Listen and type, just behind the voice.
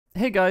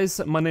Hey guys,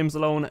 my name's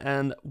Alone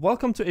and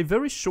welcome to a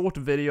very short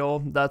video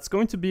that's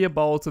going to be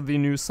about the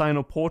new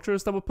sign-up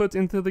porters that were put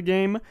into the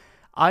game.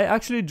 I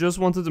actually just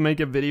wanted to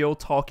make a video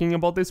talking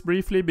about this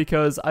briefly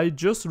because I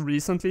just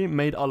recently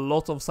made a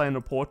lot of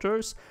sign-up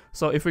porters.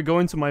 So if we go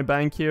into my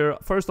bank here,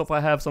 first off I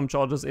have some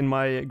charges in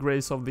my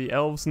Grace of the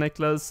Elves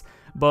necklace,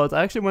 but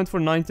I actually went for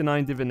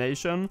 99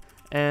 divination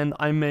and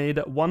I made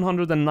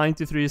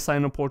 193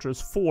 sign-up porters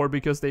 4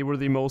 because they were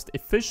the most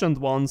efficient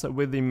ones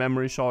with the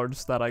memory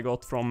shards that I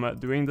got from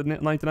doing the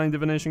 99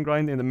 divination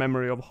grind in the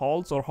memory of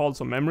halls or halls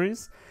of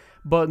memories.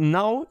 But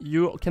now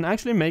you can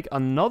actually make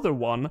another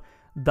one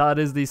that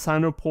is the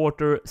sign-up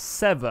porter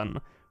 7,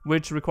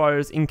 which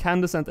requires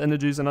incandescent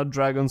energies and a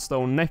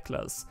dragonstone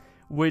necklace,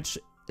 which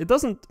it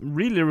doesn't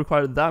really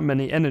require that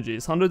many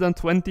energies.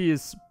 120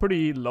 is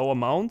pretty low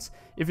amount.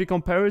 If you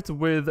compare it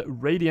with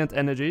radiant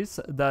energies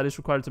that is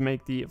required to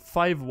make the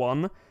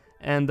 5-1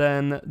 and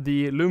then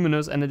the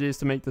luminous energies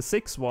to make the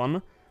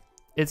 6-1,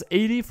 it's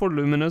 80 for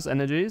luminous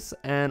energies,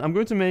 and I'm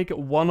going to make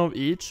one of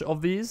each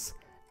of these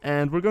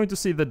and we're going to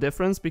see the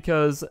difference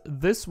because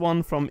this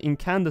one from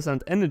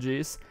incandescent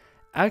energies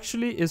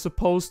actually is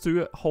supposed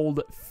to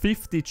hold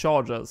 50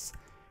 charges,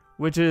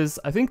 which is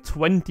I think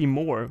 20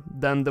 more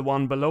than the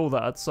one below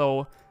that.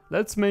 So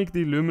let's make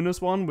the luminous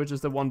one, which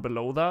is the one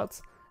below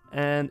that,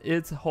 and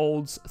it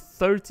holds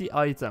 30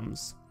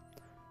 items.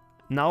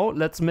 Now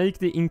let's make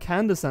the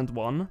incandescent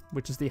one,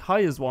 which is the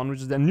highest one,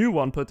 which is the new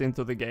one put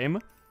into the game,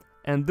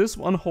 and this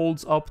one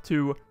holds up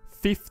to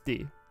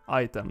 50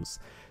 items.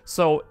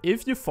 So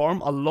if you farm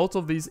a lot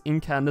of these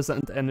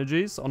incandescent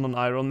energies on an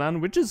Iron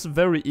Man, which is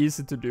very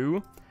easy to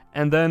do,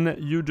 and then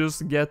you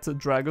just get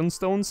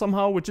Dragonstone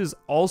somehow, which is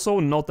also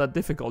not that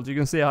difficult. You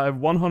can see I have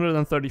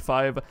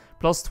 135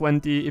 plus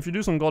 20. If you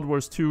do some God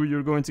Wars 2,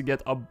 you're going to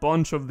get a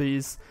bunch of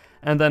these.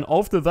 And then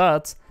after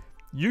that,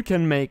 you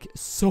can make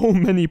so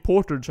many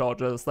porter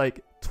charges,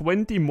 like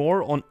 20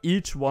 more on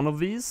each one of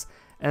these.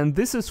 And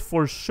this is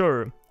for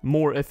sure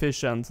more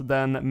efficient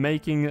than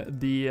making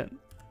the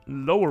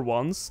lower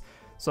ones.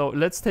 So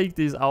let's take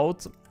these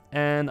out,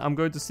 and I'm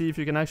going to see if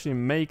you can actually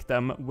make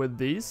them with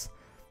these.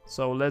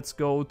 So let's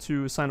go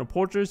to sign-up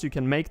porters, you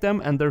can make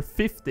them, and they're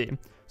 50.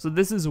 So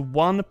this is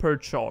 1 per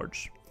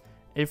charge.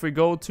 If we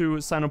go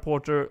to sign-up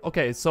porter,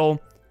 okay, so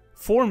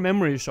for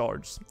memory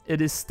shards,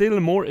 it is still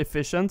more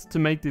efficient to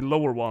make the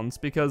lower ones,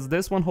 because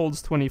this one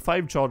holds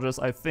 25 charges,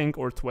 I think,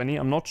 or 20,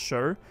 I'm not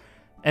sure,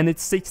 and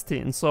it's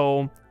 16,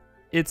 so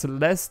it's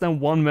less than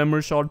 1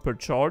 memory shard per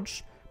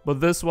charge, but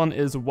this one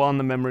is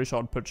 1 memory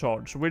shard per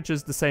charge, which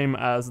is the same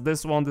as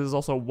this one. This is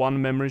also 1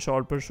 memory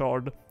shard per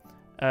shard.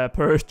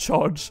 Per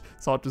charge,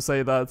 it's hard to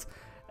say that,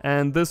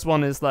 and this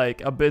one is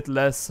like a bit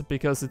less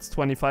because it's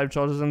 25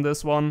 charges in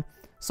this one.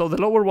 So the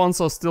lower ones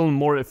are still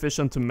more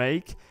efficient to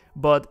make,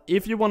 but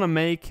if you want to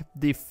make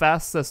the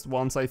fastest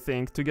ones, I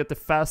think, to get the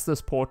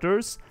fastest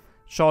porters,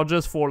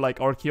 charges for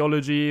like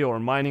archaeology or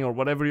mining or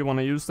whatever you want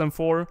to use them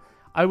for,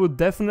 I would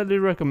definitely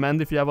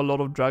recommend, if you have a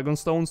lot of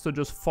dragonstones, to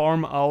just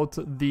farm out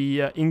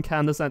the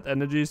incandescent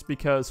energies,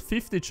 because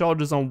 50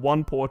 charges on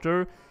 1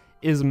 porter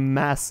is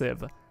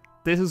massive.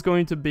 This is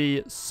going to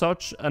be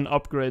such an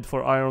upgrade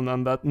for Iron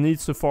Man that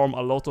needs to farm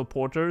a lot of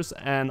porters,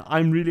 and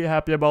I'm really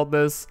happy about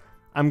this.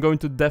 I'm going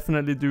to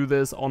definitely do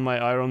this on my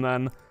Iron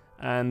Man,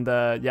 and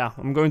yeah,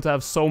 I'm going to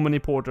have so many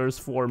porters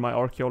for my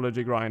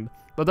archaeology grind.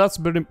 But that's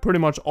pretty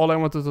much all I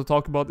wanted to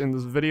talk about in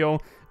this video.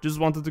 Just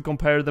wanted to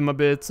compare them a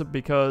bit,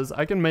 because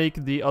I can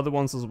make the other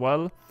ones as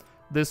well.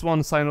 This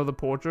one, Sign of the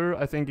Porter,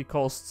 I think it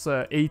costs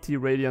 80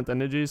 radiant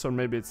energies, or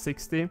maybe it's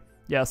 60.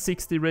 Yeah,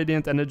 60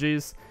 radiant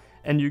energies.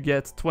 And you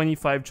get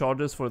 25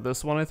 charges for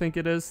this one, I think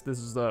it is. This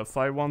is the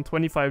 5-1,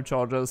 25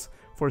 charges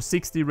for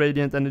 60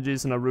 radiant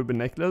energies in a ruby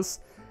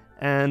necklace.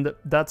 And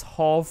that's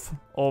half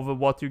of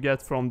what you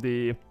get from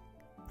the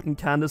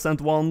incandescent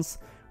ones,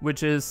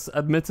 which is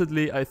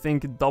admittedly, I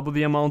think, double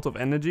the amount of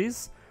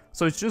energies.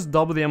 So it's just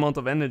double the amount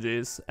of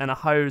energies and a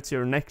higher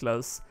tier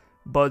necklace,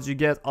 but you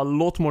get a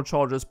lot more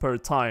charges per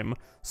time.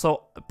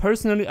 So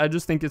personally, I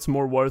just think it's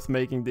more worth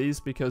making these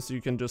because you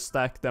can just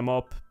stack them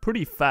up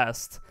pretty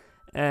fast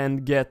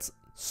and get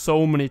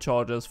so many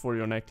charges for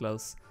your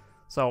necklace.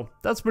 So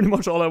that's pretty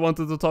much all I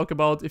wanted to talk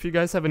about. If you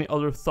guys have any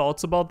other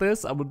thoughts about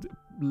this, I would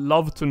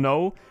love to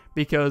know,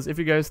 because if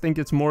you guys think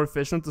it's more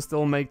efficient to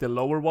still make the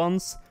lower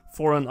ones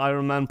for an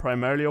Iron Man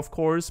primarily, of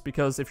course,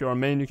 because if you're a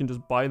main you can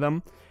just buy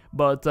them,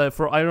 but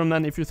for Iron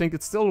Man, if you think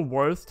it's still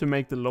worth to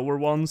make the lower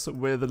ones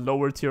with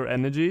lower tier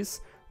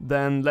energies,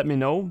 then let me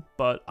know.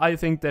 But I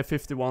think the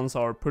 50 ones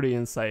are pretty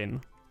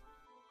insane.